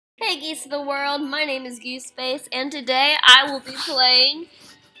Hey geese of the world, my name is Goose, and today I will be playing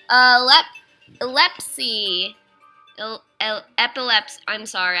Epilepsy. I'm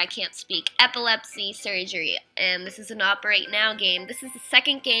sorry, I can't speak. Epilepsy surgery, and this is an operate now game. This is the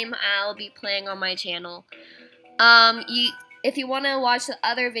second game I'll be playing on my channel. If you want to watch the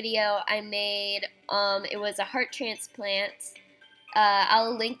other video I made, it was a heart transplant.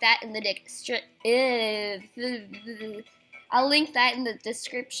 I'll link that in the I'll link that in the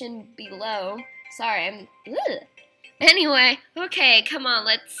description below. Sorry, Anyway, okay, come on,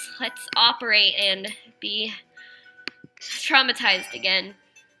 let's operate and be traumatized again.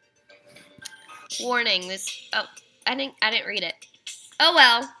 Warning, I didn't read it. Oh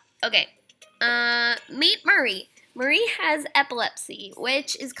well, okay. Meet Marie. Marie has epilepsy,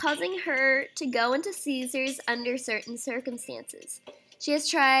 which is causing her to go into seizures under certain circumstances. She has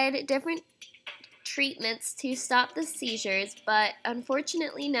tried different treatments to stop the seizures, but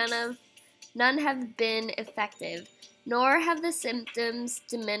unfortunately none have been effective, nor have the symptoms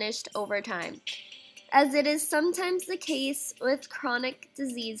diminished over time, as it is sometimes the case with chronic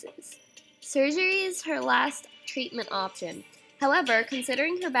diseases. Surgery is her last treatment option. However,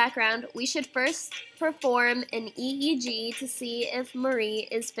 considering her background, we should first perform an EEG to see if Marie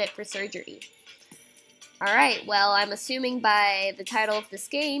is fit for surgery. Alright, well, I'm assuming by the title of this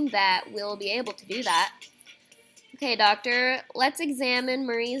game that we'll be able to do that. Okay, doctor, let's examine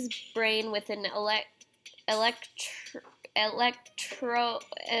Marie's brain with an I'm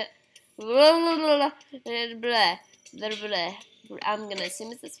gonna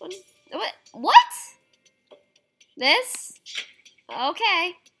assume it's this one. What? This?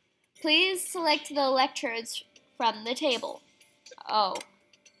 Okay. Please select the electrodes from the table. Oh.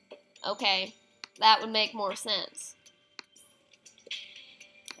 Okay. That would make more sense.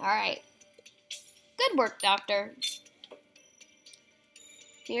 Alright. Good work, doctor.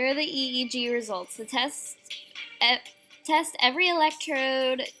 Here are the EEG results. The test every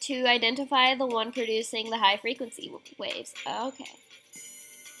electrode to identify the one producing the high frequency waves. Okay.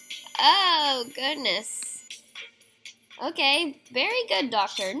 Oh, goodness. Okay, very good,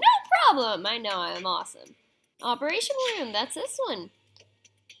 doctor. No problem. I know I'm awesome. Operation room, that's this one.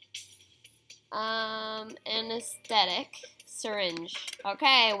 Anesthetic syringe.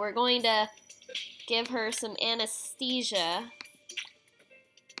 Okay, we're going to give her some anesthesia.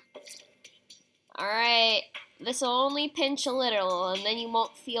 Alright, this will only pinch a little, and then you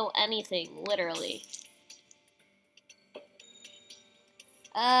won't feel anything, literally.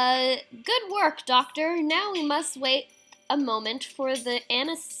 Good work, doctor. Now we must wait a moment for the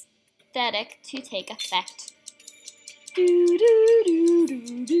anesthetic to take effect.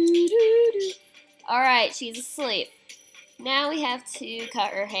 Alright, she's asleep. Now we have to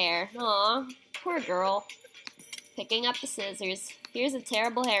cut her hair. Aw, poor girl. Picking up the scissors. Here's a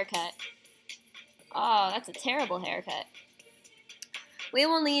terrible haircut. Oh, that's a terrible haircut. We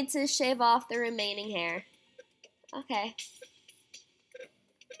will need to shave off the remaining hair. Okay.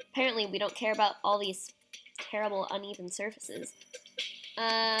 Apparently we don't care about all these terrible uneven surfaces.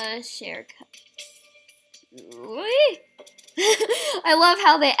 Share cut. I love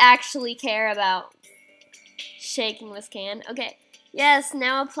how they actually care about shaking this can. Okay. Yes,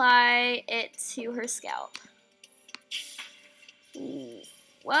 now apply it to her scalp. Whoa,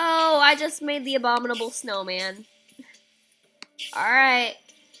 I just made the abominable snowman. Alright.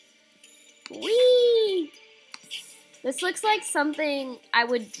 Whee! This looks like something I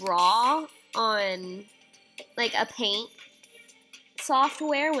would draw on like a paint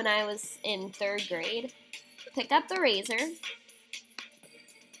software when I was in 3rd grade. Pick up the razor.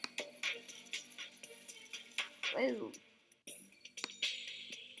 Whoa.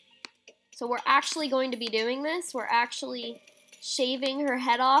 So we're actually going to be doing this. We're actually shaving her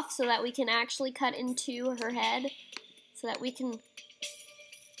head off so that we can actually cut into her head. So that we can...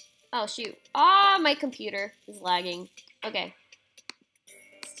 Oh, shoot. Ah, my computer is lagging. Okay.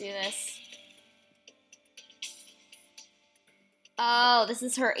 Let's do this. Oh, this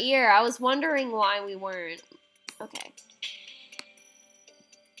is her ear. I was wondering why we weren't. Okay.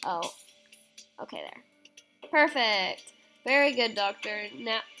 Oh. Okay, there. Perfect. Very good, doctor.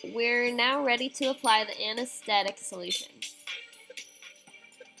 Now we're ready to apply the anesthetic solution.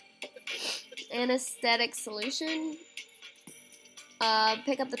 Anesthetic solution.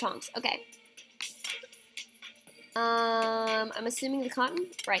 Pick up the tongs. Okay. I'm assuming the cotton?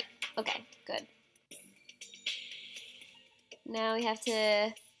 Right. Okay, good. Now we have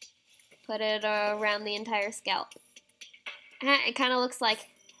to put it around the entire scalp. It kind of looks like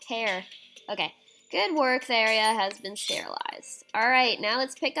hair. Okay. Good work. The area has been sterilized. Alright, now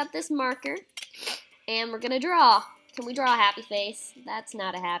let's pick up this marker. And we're going to draw. Can we draw a happy face? That's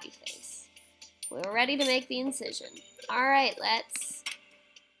not a happy face. We're ready to make the incision. Alright, let's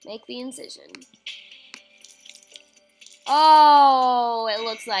make the incision. Oh, it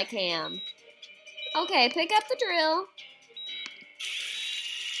looks like ham. Okay, pick up the drill.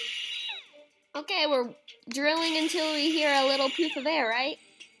 Okay, we're drilling until we hear a little poof of air, right?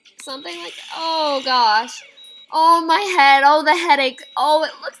 Something like that. Oh, gosh. Oh, my head. Oh, the headache. Oh,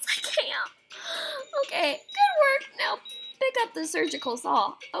 it looks like ham. Okay, good work. Now, pick up the surgical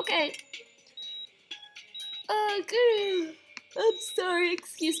saw. Okay. Good. I'm sorry.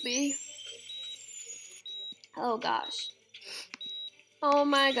 Excuse me. Oh, gosh. Oh,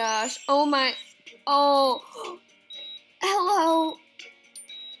 my gosh. Oh, my. Oh. Hello.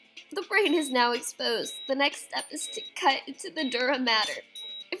 The brain is now exposed. The next step is to cut into the dura mater.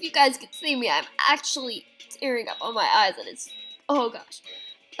 If you guys could see me, I'm actually tearing up on my eyes and it's, oh gosh.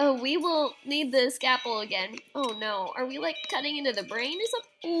 Oh, we will need the scalpel again. Oh no, are we like cutting into the brain or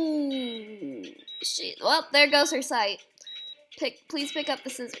something? Ooh, shit. Well, there goes her sight. Please pick up the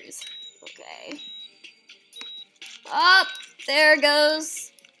scissors. Okay. Oh, there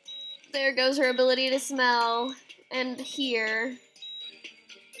goes her ability to smell and hear.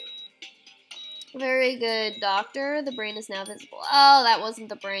 Very good, doctor. The brain is now visible. Oh, that wasn't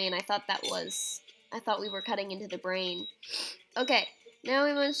the brain. I thought we were cutting into the brain. Okay, now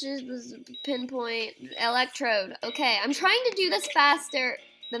we must just pinpoint electrode. Okay, I'm trying to do this faster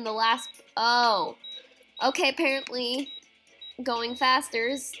than the last. Oh. Okay, apparently going faster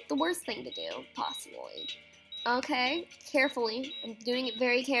is the worst thing to do, possibly. Okay, carefully. I'm doing it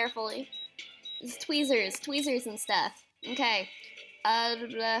very carefully. It's tweezers and stuff. Okay. Oh,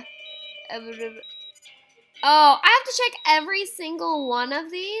 I have to check every single one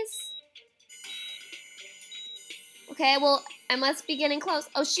of these? Okay, well, I must be getting close.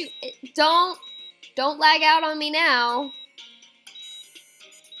 Oh, shoot. Don't lag out on me now.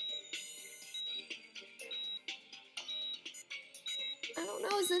 I don't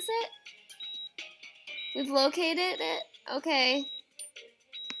know, is this it? We've located it? Okay.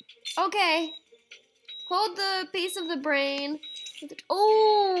 Okay. Hold the piece of the brain.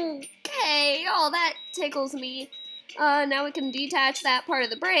 Oh, okay. Oh, that tickles me. Now we can detach that part of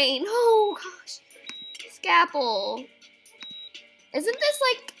the brain. Oh, gosh. Scalpel. Isn't this,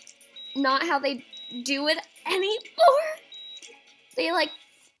 like, not how they do it anymore? They, like,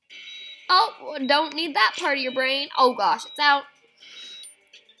 oh, don't need that part of your brain. Oh, gosh, it's out.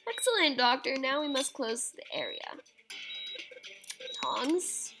 Excellent, doctor. Now we must close the area.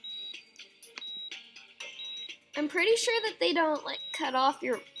 Tongs. I'm pretty sure that they don't, like, cut off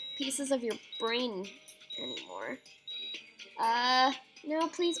your pieces of your brain anymore. Now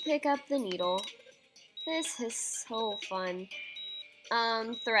please pick up the needle. This is so fun.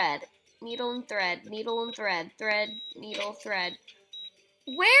 Thread. Needle and thread. Needle and thread. Thread, needle, thread.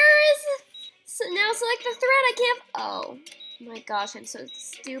 Where is it? So now select the thread. I can't. Oh my gosh, I'm so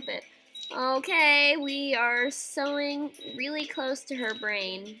stupid. Okay, we are sewing really close to her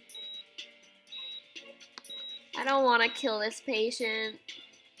brain. I don't want to kill this patient.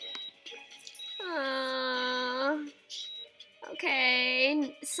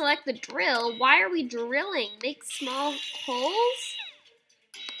 Okay, select the drill. Why are we drilling? Make small holes?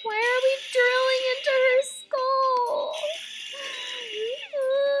 Why are we drilling into her skull?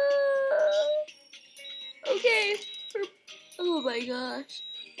 Okay. Oh my gosh.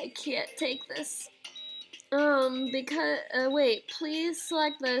 I can't take this. Wait, please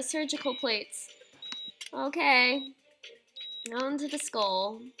select the surgical plates. Okay. Onto the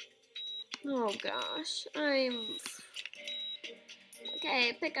skull. Oh gosh.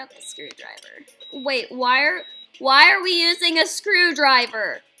 Okay, pick up the screwdriver. Wait, why are we using a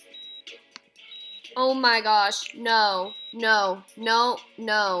screwdriver? Oh my gosh. No. No. No.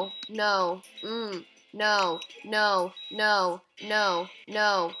 No. No. No. No. No. No. No. No.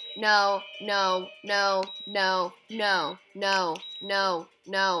 No. No. No. No. No. No. No.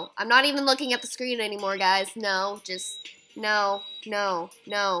 No. I'm not even looking at the screen anymore, guys. No. Just no. No.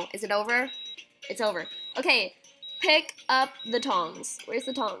 No. Is it over? It's over. Okay. Pick up the tongs. Where's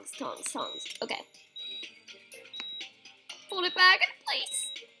the tongs? Tongs. Okay. Fold it back in place.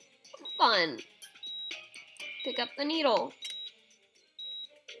 Fun. Pick up the needle.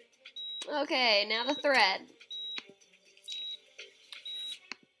 Okay, now the thread.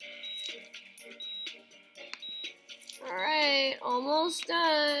 Alright, almost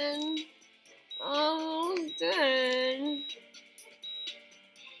done. Almost done.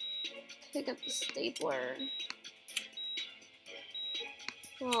 Pick up the stapler.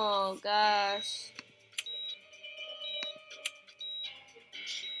 Oh gosh.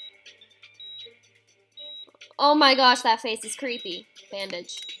 Oh my gosh, that face is creepy.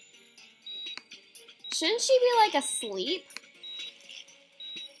 Bandage. Shouldn't she be, like, asleep?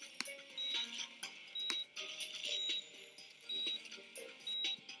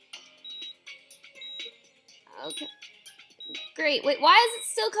 Okay. Great. Wait, why is it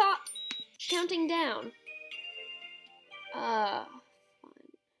still counting down? Fun.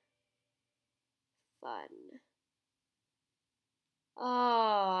 Fun.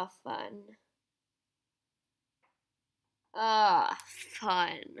 Oh, fun.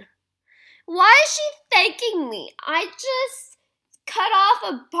 Fun. Why is she thanking me? I just cut off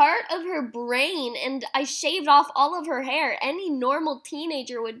a part of her brain and I shaved off all of her hair. Any normal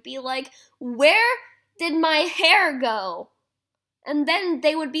teenager would be like, where did my hair go? And then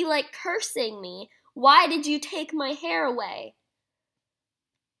they would be like cursing me. Why did you take my hair away?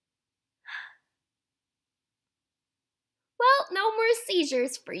 Well, no more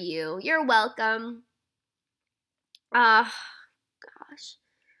seizures for you. You're welcome. Gosh.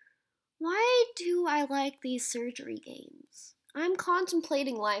 Why do I like these surgery games? I'm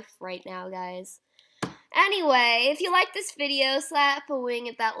contemplating life right now, guys. Anyway, if you like this video, slap a wing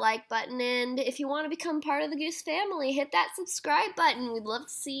at that like button, and if you want to become part of the Goose family, hit that subscribe button. We'd love to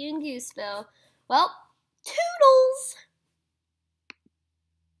see you in Gooseville. Well, toodles!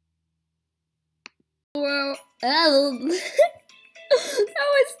 Whoa. Oh. That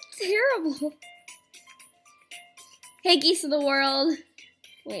was terrible. Hey, geese of the world.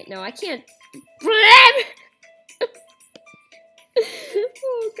 Wait, no, I can't.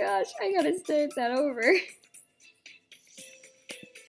 Oh gosh, I gotta start that over.